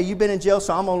says, okay, you've been in jail,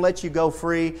 so I'm going to let you go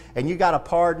free and you got a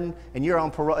pardon and you're on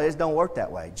parole. It don't work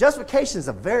that way. Justification is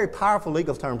a very powerful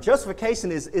legal term.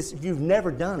 Justification is if you've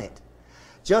never done it.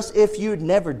 Just if you'd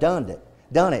never done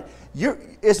it.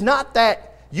 It's not that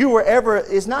you were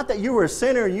a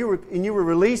sinner and you were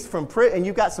released from prison and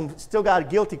you still got a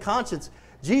guilty conscience.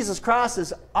 Jesus Christ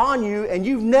is on you and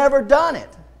you've never done it.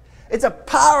 It's a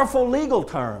powerful legal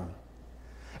term.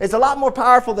 It's a lot more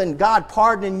powerful than God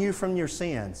pardoning you from your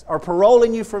sins or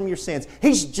paroling you from your sins.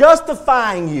 He's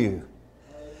justifying you.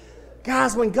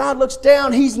 Guys, when God looks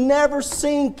down, He's never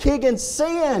seen Keegan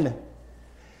sin.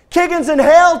 Keegan's in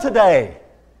hell today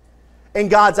in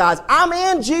God's eyes. I'm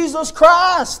in Jesus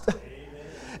Christ.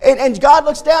 And God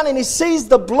looks down and He sees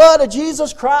the blood of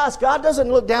Jesus Christ. God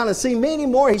doesn't look down and see me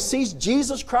anymore. He sees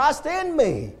Jesus Christ in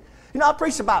me. You know, I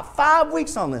preached about 5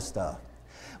 weeks on this stuff.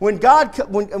 When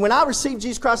I received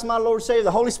Jesus Christ as my Lord and Savior,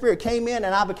 the Holy Spirit came in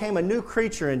and I became a new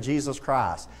creature in Jesus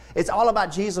Christ. It's all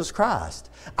about Jesus Christ.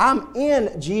 I'm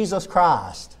in Jesus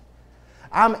Christ.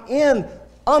 I'm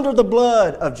under the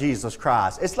blood of Jesus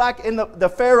Christ. It's like in the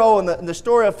Pharaoh and the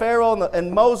story of Pharaoh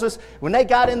and Moses. When they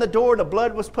got in the door, the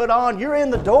blood was put on. You're in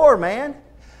the door, man.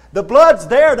 The blood's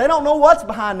there. They don't know what's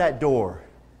behind that door.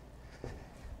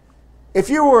 If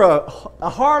you were a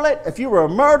harlot, if you were a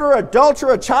murderer,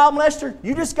 adulterer, a child molester,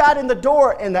 you just got in the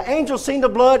door and the angel seen the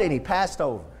blood and he passed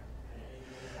over.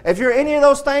 If you're any of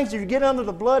those things, if you get under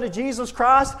the blood of Jesus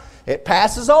Christ, it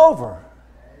passes over.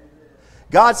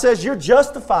 God says you're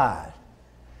justified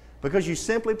because you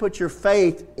simply put your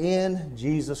faith in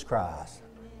Jesus Christ.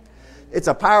 It's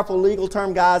a powerful legal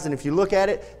term, guys, and if you look at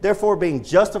it, therefore being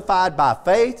justified by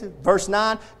faith, verse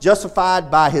 9, justified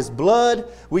by His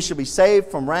blood, we shall be saved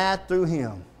from wrath through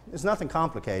Him. There's nothing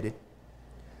complicated.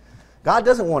 God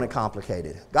doesn't want it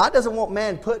complicated. God doesn't want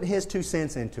man putting his 2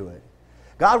 cents into it.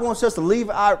 God wants us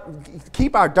to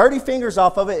keep our dirty fingers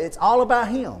off of it. It's all about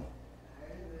Him.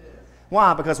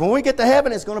 Why? Because when we get to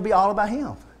heaven, it's going to be all about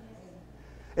Him.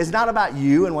 It's not about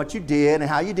you and what you did and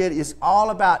how you did it. It's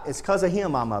because of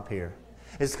Him I'm up here.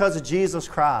 It's because of Jesus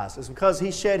Christ. It's because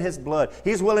He shed His blood.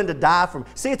 He's willing to die for me.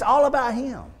 See, it's all about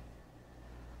Him.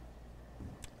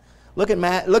 Look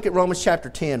at Romans chapter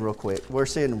 10 real quick. We're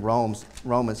seeing Romans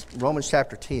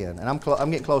chapter 10. And I'm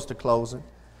getting close to closing.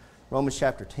 Romans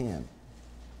chapter 10.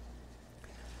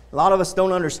 A lot of us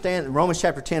don't understand Romans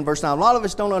chapter 10, verse 9. A lot of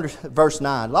us don't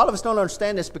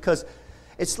understand this because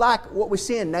it's like what we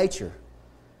see in nature.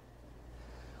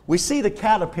 We see the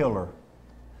caterpillar.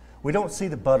 We don't see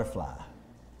the butterfly.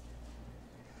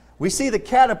 We see the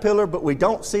caterpillar, but we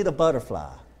don't see the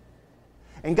butterfly.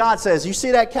 And God says, you see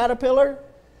that caterpillar?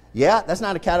 Yeah, that's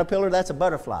not a caterpillar, that's a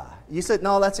butterfly. You said,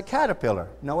 no, that's a caterpillar.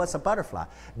 No, it's a butterfly.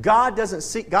 God doesn't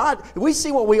see, God, we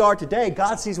see what we are today,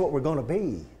 God sees what we're going to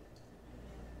be.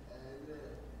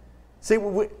 See,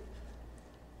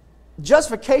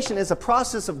 justification is a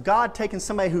process of God taking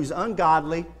somebody who's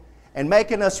ungodly and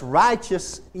making us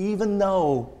righteous even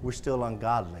though we're still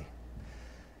ungodly.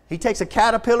 He takes a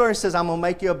caterpillar and says, I'm going to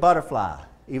make you a butterfly,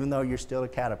 even though you're still a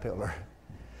caterpillar.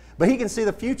 But He can see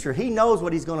the future. He knows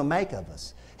what He's going to make of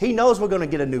us. He knows we're going to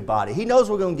get a new body. He knows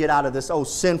we're going to get out of this old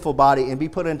sinful body and be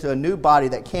put into a new body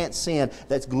that can't sin,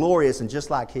 that's glorious and just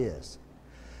like His.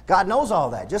 God knows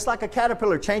all that. Just like a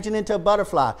caterpillar changing into a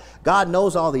butterfly, God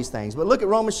knows all these things. But look at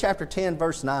Romans chapter 10,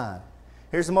 verse 9.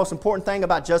 Here's the most important thing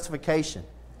about justification.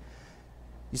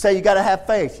 You say you got to have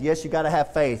faith. Yes, you got to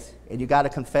have faith, and you got to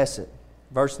confess it.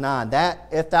 Verse 9, that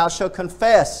if thou shalt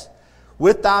confess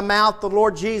with thy mouth the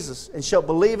Lord Jesus, and shalt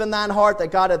believe in thine heart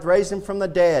that God hath raised Him from the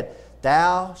dead,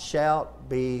 thou shalt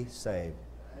be saved.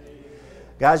 Amen.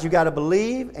 Guys, you got to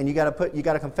believe, and you got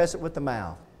to confess it with the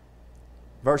mouth.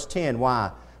 Verse 10,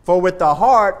 why? For with the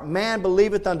heart man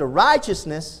believeth unto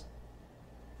righteousness,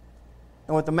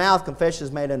 and with the mouth confession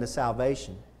is made unto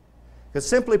salvation. Because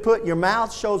simply put, your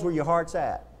mouth shows where your heart's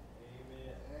at.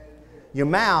 Amen. Your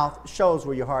mouth shows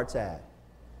where your heart's at.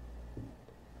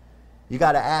 You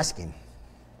got to ask Him.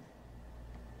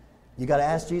 You got to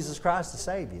ask Jesus Christ to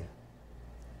save you.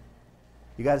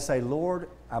 You got to say, Lord,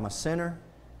 I'm a sinner.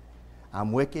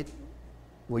 I'm wicked.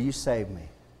 Will you save me?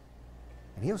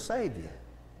 And He'll save you.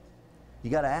 You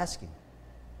got to ask Him.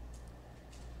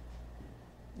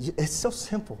 It's so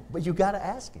simple, but you got to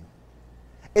ask Him.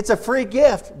 It's a free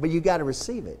gift, but you got to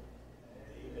receive it.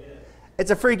 Amen. It's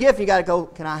a free gift. You got to go,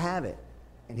 can I have it?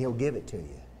 And He'll give it to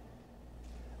you.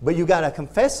 But you got to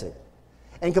confess it.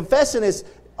 And confessing is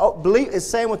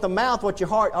saying with the mouth what your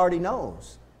heart already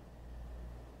knows.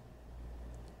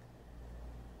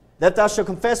 That thou shalt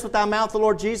confess with thy mouth the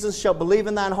Lord Jesus, shalt believe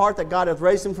in thine heart that God hath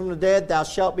raised Him from the dead, thou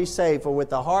shalt be saved. For with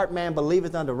the heart man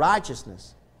believeth unto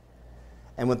righteousness,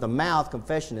 and with the mouth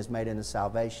confession is made unto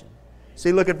salvation.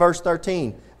 See, look at verse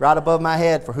 13, right above my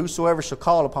head. For whosoever shall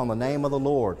call upon the name of the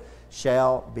Lord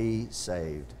shall be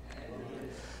saved. Amen.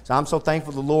 So I'm so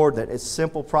thankful to the Lord that it's a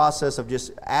simple process of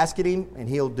just asking Him and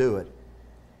He'll do it.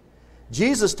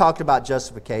 Jesus talked about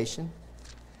justification.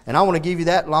 And I want to give you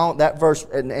that verse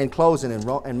in closing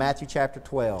in Matthew chapter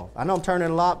 12. I know I'm turning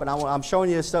a lot, but I'm showing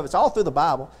you this stuff. It's all through the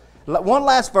Bible. One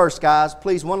last verse, guys.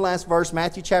 Please, one last verse.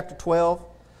 Matthew chapter 12,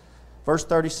 verse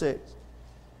 36.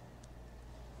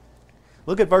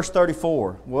 Look at verse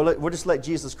 34. We'll just let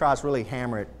Jesus Christ really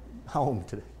hammer it home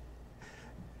today.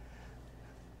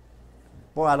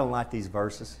 Boy, I don't like these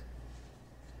verses.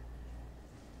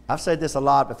 I've said this a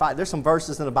lot, but there's some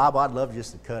verses in the Bible I'd love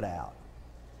just to cut out.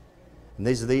 And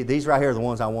these right here are the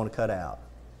ones I want to cut out.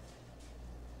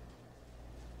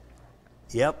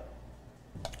 Yep.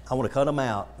 I want to cut them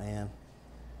out, man.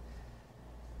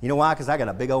 You know why? Because I got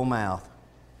a big old mouth.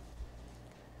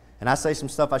 And I say some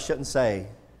stuff I shouldn't say.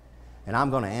 And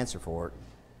I'm going to answer for it.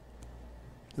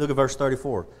 Look at verse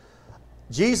 34.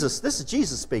 Jesus, this is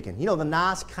Jesus speaking. You know, the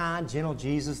nice, kind, gentle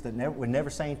Jesus that would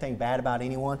never say anything bad about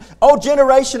anyone. Oh,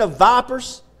 generation of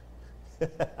vipers.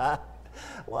 Well,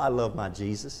 I love my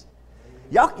Jesus.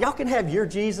 Y'all can have your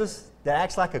Jesus that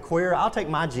acts like a queer. I'll take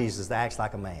my Jesus that acts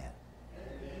like a man.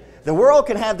 The world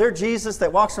can have their Jesus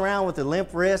that walks around with a limp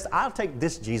wrist. I'll take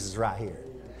this Jesus right here.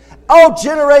 Oh,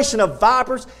 generation of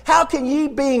vipers, how can ye,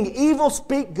 being evil,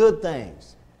 speak good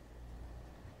things?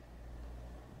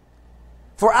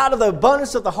 For out of the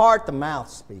abundance of the heart, the mouth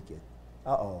speaketh.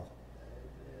 Uh-oh.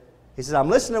 He says, I'm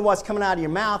listening to what's coming out of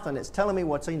your mouth, and it's telling me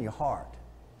what's in your heart.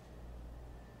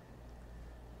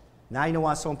 Now you know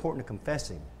why it's so important to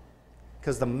confessing.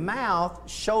 Because the mouth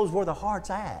shows where the heart's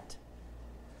at.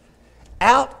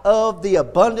 Out of the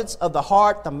abundance of the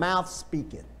heart, the mouth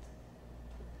speaketh.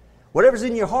 Whatever's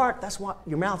in your heart, that's what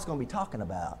your mouth's going to be talking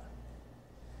about.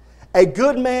 A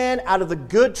good man out of the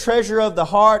good treasure of the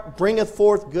heart bringeth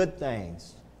forth good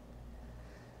things.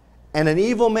 And an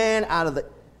evil man out of the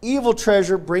evil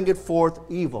treasure bringeth forth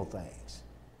evil things.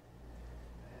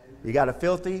 You got a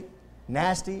filthy,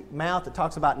 nasty mouth that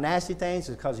talks about nasty things,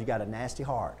 it's because you got a nasty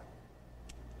heart.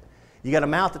 You got a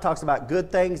mouth that talks about good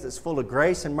things that's full of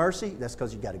grace and mercy, that's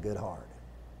because you got a good heart.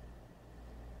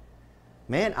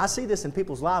 Man, I see this in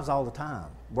people's lives all the time,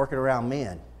 working around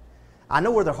men. I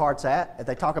know where their heart's at. If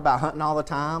they talk about hunting all the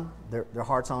time, their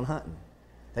heart's on hunting.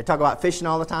 They talk about fishing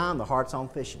all the time, their heart's on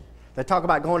fishing. They talk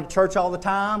about going to church all the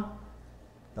time,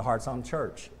 the heart's on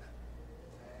church.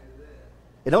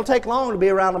 It don't take long to be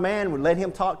around a man and let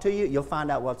him talk to you. You'll find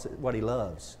out what he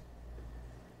loves.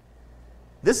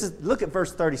 Look at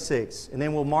verse 36, and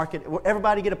then we'll mark it.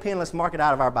 Everybody get a pen, let's mark it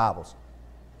out of our Bibles.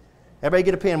 Everybody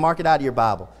get a pen, mark it out of your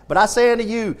Bible. But I say unto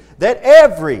you that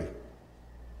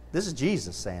this is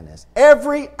Jesus saying this,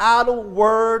 every idle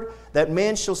word that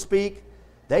men shall speak,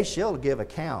 they shall give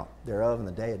account thereof in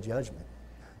the day of judgment.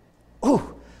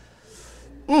 Ooh.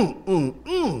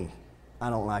 I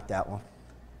don't like that one.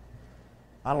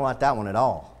 I don't like that one at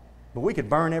all. But we could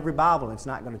burn every Bible and it's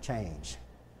not going to change.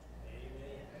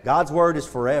 God's word is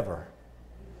forever.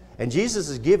 And Jesus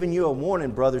is giving you a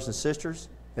warning, brothers and sisters,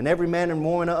 and every man and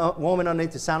woman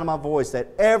underneath the sound of my voice, that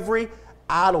every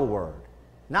idle word,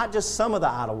 not just some of the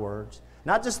idle words,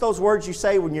 not just those words you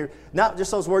say when you're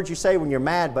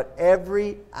mad, but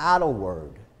every idle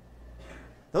word.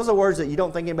 Those are words that you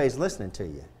don't think anybody's listening to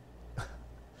you.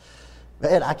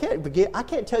 Man, I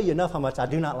can't tell you enough how much I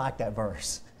do not like that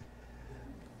verse.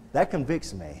 That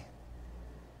convicts me.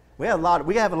 We have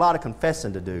a lot of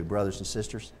confessing to do, brothers and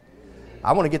sisters.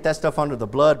 I want to get that stuff under the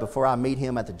blood before I meet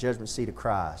Him at the judgment seat of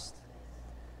Christ.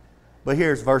 But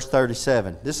here's verse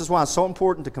 37. This is why it's so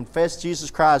important to confess Jesus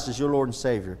Christ as your Lord and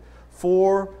Savior.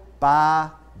 For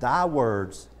by thy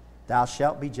words thou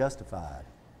shalt be justified,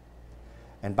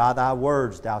 and by thy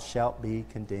words thou shalt be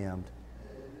condemned.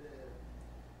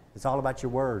 It's all about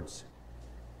your words.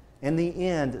 In the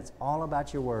end, it's all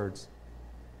about your words.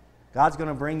 God's going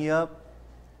to bring you up.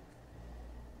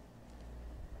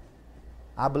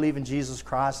 I believe in Jesus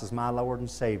Christ as my Lord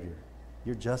and Savior.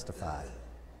 You're justified.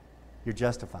 You're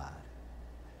justified.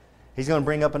 He's going to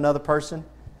bring up another person,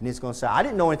 and he's going to say, I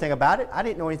didn't know anything about it. I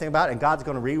didn't know anything about it. And God's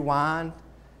going to rewind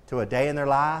to a day in their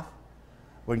life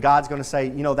when God's going to say,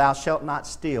 thou shalt not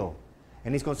steal.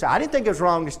 And he's going to say, I didn't think it was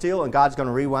wrong to steal. And God's going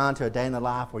to rewind to a day in their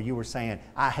life where you were saying,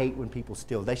 I hate when people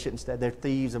steal. They shouldn't steal. They're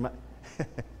thieves.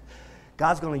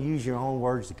 God's going to use your own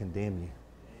words to condemn you.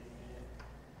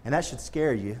 And that should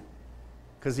scare you,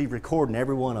 because He's recording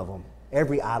every one of them,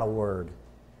 every idle word.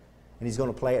 And He's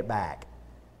going to play it back.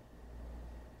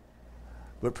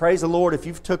 But praise the Lord, if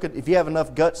you have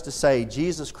enough guts to say,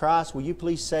 Jesus Christ, will you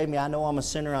please save me? I know I'm a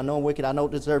sinner. I know I'm wicked. I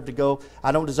don't deserve to go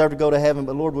to heaven.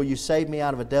 But Lord, will you save me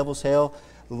out of a devil's hell?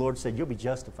 The Lord said, you'll be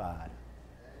justified.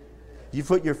 You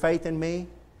put your faith in me.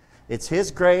 It's His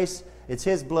grace. It's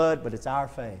His blood. But it's our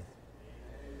faith.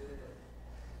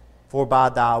 For by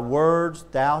thy words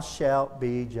thou shalt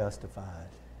be justified.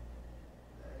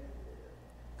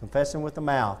 Confessing with the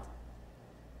mouth.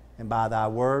 And by thy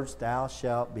words thou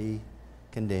shalt be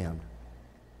condemned.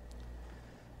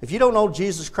 If you don't know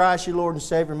Jesus Christ, your Lord and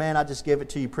Savior, man, I just give it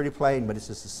to you pretty plain, but it's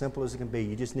just as simple as it can be.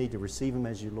 You just need to receive Him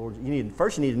as your Lord.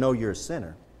 First you need to know you're a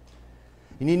sinner.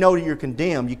 You need to know that you're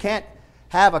condemned. You can't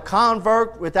have a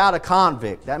convert without a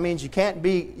convict. That means you can't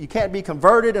be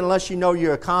converted unless you know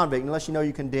you're a convict, unless you know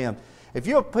you're condemned. If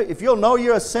you'll know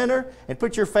you're a sinner and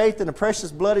put your faith in the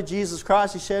precious blood of Jesus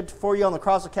Christ He shed for you on the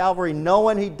cross of Calvary,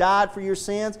 knowing He died for your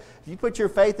sins, if you put your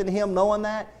faith in Him knowing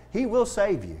that, He will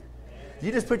save you.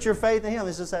 You just put your faith in Him.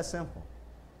 It's just that simple.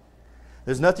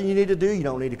 There's nothing you need to do. You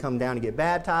don't need to come down and get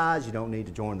baptized. You don't need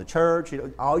to join the church.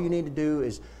 All you need to do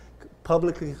is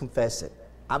publicly confess it.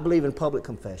 I believe in public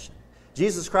confession.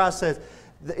 Jesus Christ says,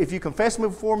 if you confess me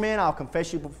before men, I'll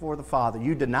confess you before the Father.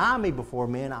 You deny me before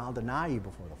men, I'll deny you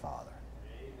before the Father.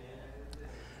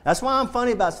 That's why I'm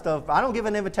funny about stuff. I don't give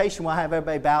an invitation where I have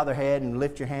everybody bow their head and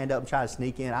lift your hand up and try to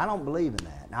sneak in. I don't believe in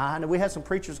that. Now, I know we had some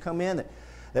preachers come in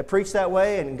that preach that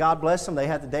way, and God bless them. They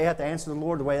have to answer the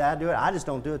Lord the way that I do it. I just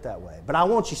don't do it that way. But I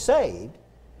want you saved.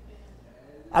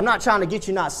 I'm not trying to get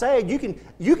you not saved. You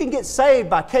can get saved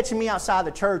by catching me outside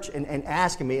the church and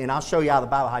asking me, and I'll show you out of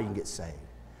the Bible how you can get saved.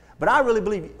 But I really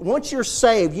believe once you're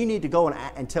saved, you need to go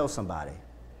and tell somebody.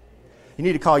 You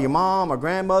need to call your mom or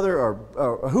grandmother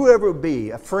or whoever it would be,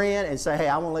 a friend, and say, hey,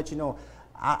 I want to let you know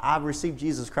I've received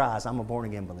Jesus Christ. I'm a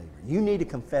born-again believer. You need to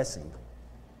confess Him.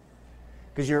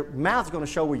 Because your mouth's going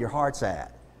to show where your heart's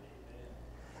at.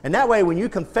 And that way, when you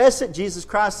confess it, Jesus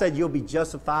Christ said you'll be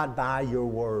justified by your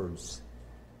words.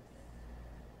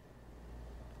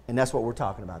 And that's what we're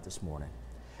talking about this morning.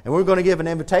 And we're going to give an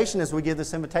invitation. As we give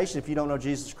this invitation, if you don't know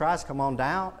Jesus Christ, come on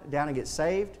down and get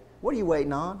saved. What are you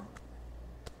waiting on?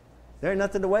 There ain't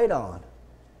nothing to wait on.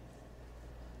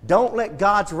 Don't let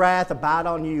God's wrath abide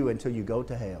on you until you go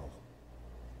to hell.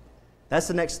 That's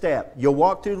the next step. You'll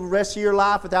walk through the rest of your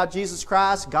life without Jesus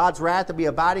Christ. God's wrath will be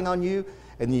abiding on you,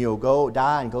 and then you'll go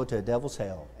die and go to a devil's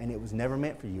hell. And it was never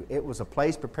meant for you. It was a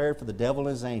place prepared for the devil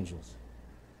and his angels.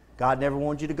 God never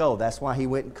wanted you to go. That's why He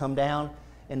went and come down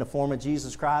in the form of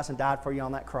Jesus Christ and died for you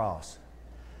on that cross.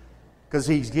 Because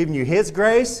He's given you His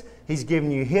grace. He's given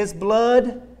you His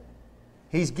blood.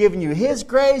 He's given you His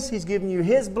grace. He's given you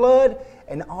His blood.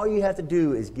 And all you have to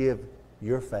do is give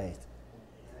your faith.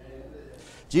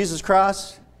 Jesus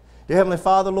Christ, dear Heavenly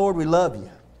Father, Lord, we love you.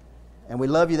 And we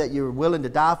love you that you were willing to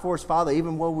die for us, Father,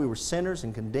 even when we were sinners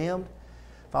and condemned.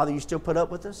 Father, you still put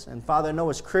up with us. And Father, I know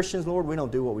as Christians, Lord, we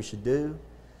don't do what we should do.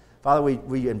 Father,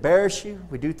 we embarrass you.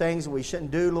 We do things that we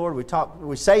shouldn't do, Lord.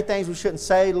 We say things we shouldn't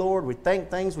say, Lord. We think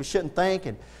things we shouldn't think.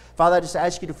 And Father, I just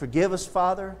ask you to forgive us,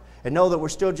 Father, and know that we're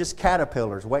still just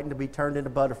caterpillars waiting to be turned into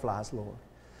butterflies, Lord.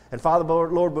 And Father,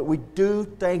 Lord, but we do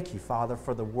thank you, Father,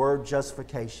 for the word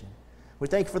justification. We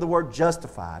thank you for the word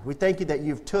justified. We thank you that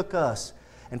you've took us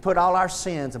and put all our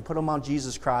sins and put them on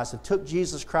Jesus Christ, and took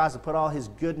Jesus Christ and put all His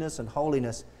goodness and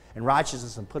holiness and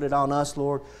righteousness and put it on us,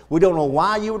 Lord. We don't know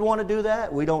why you would want to do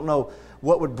that. We don't know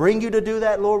what would bring you to do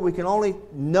that, Lord. We can only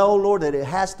know, Lord, that it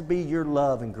has to be your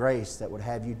love and grace that would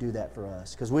have you do that for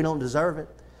us, because we don't deserve it.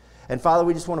 And Father,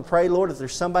 we just want to pray, Lord, if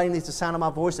there's somebody needs the sound of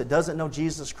my voice that doesn't know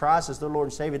Jesus Christ as their Lord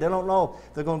and Savior, they don't know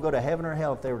if they're going to go to heaven or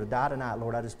hell if they were to die tonight,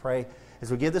 Lord, I just pray as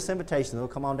we give this invitation, they'll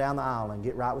come on down the aisle and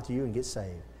get right with you and get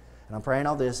saved. And I'm praying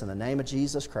all this in the name of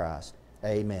Jesus Christ.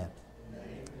 Amen.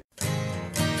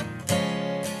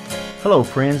 Hello,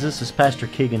 friends. This is Pastor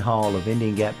Keegan Hall of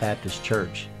Indian Gap Baptist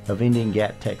Church of Indian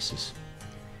Gap, Texas.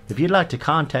 If you'd like to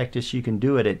contact us, you can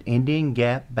do it at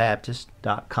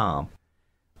IndianGapBaptist.com.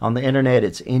 On the internet,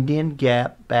 it's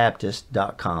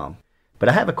IndianGapBaptist.com. But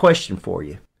I have a question for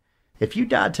you. If you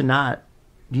died tonight,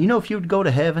 do you know if you would go to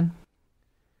heaven?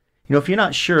 You know, if you're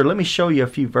not sure, let me show you a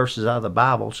few verses out of the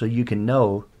Bible so you can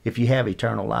know if you have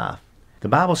eternal life. The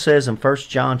Bible says in 1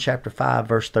 John chapter 5,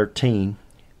 verse 13,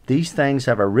 "These things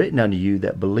have I written unto you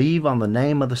that believe on the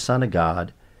name of the Son of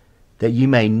God, that you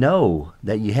may know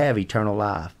that you have eternal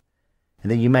life,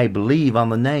 and that you may believe on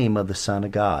the name of the Son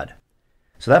of God."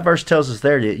 So that verse tells us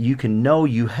there that you can know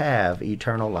you have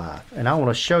eternal life. And I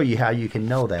want to show you how you can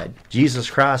know that.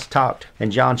 Jesus Christ talked in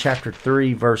John chapter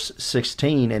 3, verse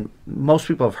 16, and most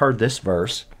people have heard this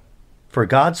verse. "For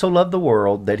God so loved the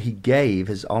world that He gave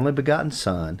His only begotten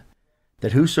Son,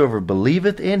 that whosoever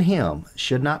believeth in Him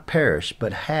should not perish,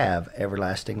 but have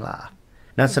everlasting life."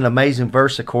 That's an amazing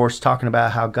verse, of course, talking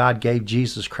about how God gave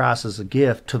Jesus Christ as a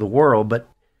gift to the world, but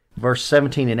verse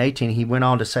 17 and 18, he went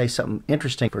on to say something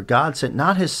interesting. "For God sent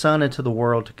not His Son into the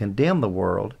world to condemn the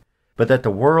world, but that the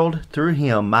world through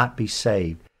Him might be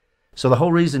saved." So the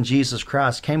whole reason Jesus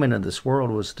Christ came into this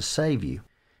world was to save you,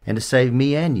 and to save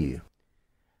me and you.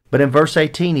 But in verse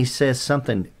 18, he says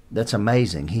something that's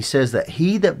amazing. He says that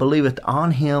he that believeth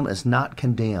on Him is not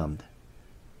condemned.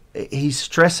 He's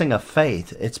stressing a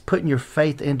faith. It's putting your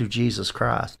faith into Jesus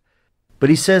Christ. But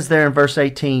he says there in verse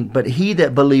 18, "But he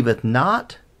that believeth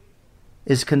not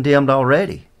is condemned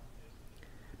already,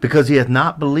 because he hath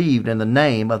not believed in the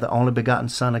name of the only begotten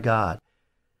Son of God."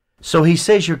 So he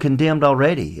says you're condemned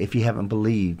already if you haven't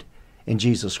believed in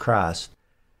Jesus Christ.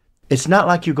 It's not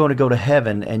like you're going to go to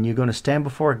heaven and you're going to stand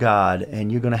before God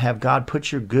and you're going to have God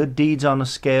put your good deeds on the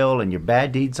scale and your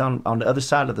bad deeds on the other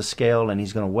side of the scale, and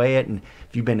He's going to weigh it, and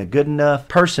if you've been a good enough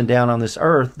person down on this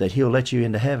earth that He'll let you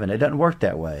into heaven. It doesn't work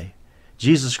that way.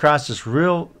 Jesus Christ is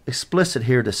real explicit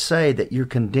here to say that you're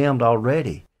condemned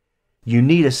already. You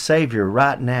need a Savior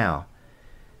right now.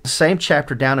 Same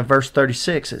chapter down in verse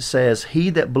 36, it says, "He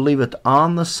that believeth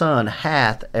on the Son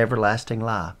hath everlasting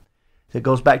life." It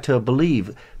goes back to a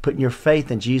believe, putting your faith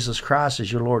in Jesus Christ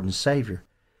as your Lord and Savior.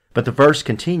 But the verse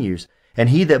continues, "And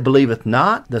he that believeth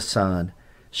not the Son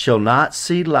shall not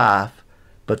see life,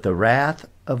 but the wrath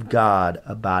of God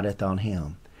abideth on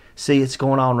him." See, it's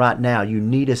going on right now. You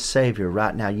need a Savior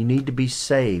right now. You need to be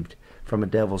saved from a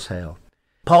devil's hell.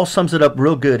 Paul sums it up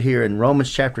real good here in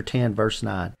Romans chapter 10, verse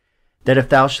 9, "That if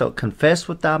thou shalt confess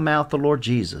with thy mouth the Lord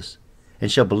Jesus, and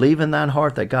shalt believe in thine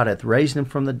heart that God hath raised Him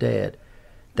from the dead,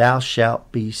 thou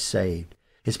shalt be saved."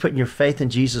 It's putting your faith in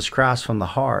Jesus Christ from the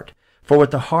heart. "For with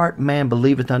the heart man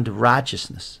believeth unto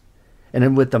righteousness, and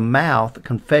then with the mouth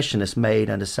confession is made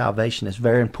unto salvation." It's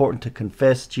very important to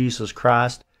confess Jesus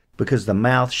Christ, because the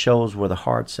mouth shows where the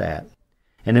heart's at.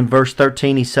 And in verse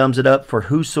 13 he sums it up, "For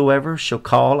whosoever shall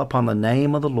call upon the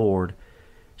name of the Lord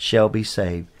shall be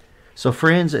saved." So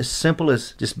friends, as simple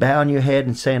as just bowing your head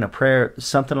and saying a prayer,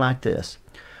 something like this: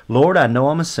 "Lord, I know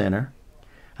I'm a sinner.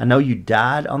 I know you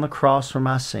died on the cross for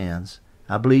my sins.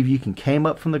 I believe you came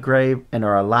up from the grave and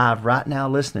are alive right now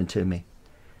listening to me.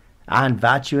 I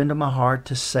invite you into my heart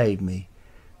to save me.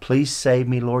 Please save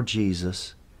me, Lord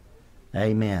Jesus.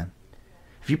 Amen."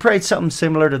 If you prayed something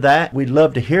similar to that, we'd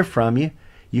love to hear from you.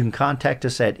 You can contact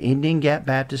us at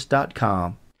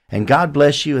IndianGapBaptist.com. And God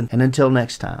bless you, and until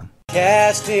next time.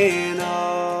 Casting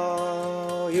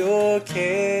all your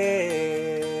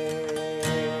care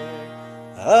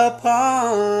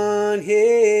upon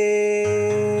Him.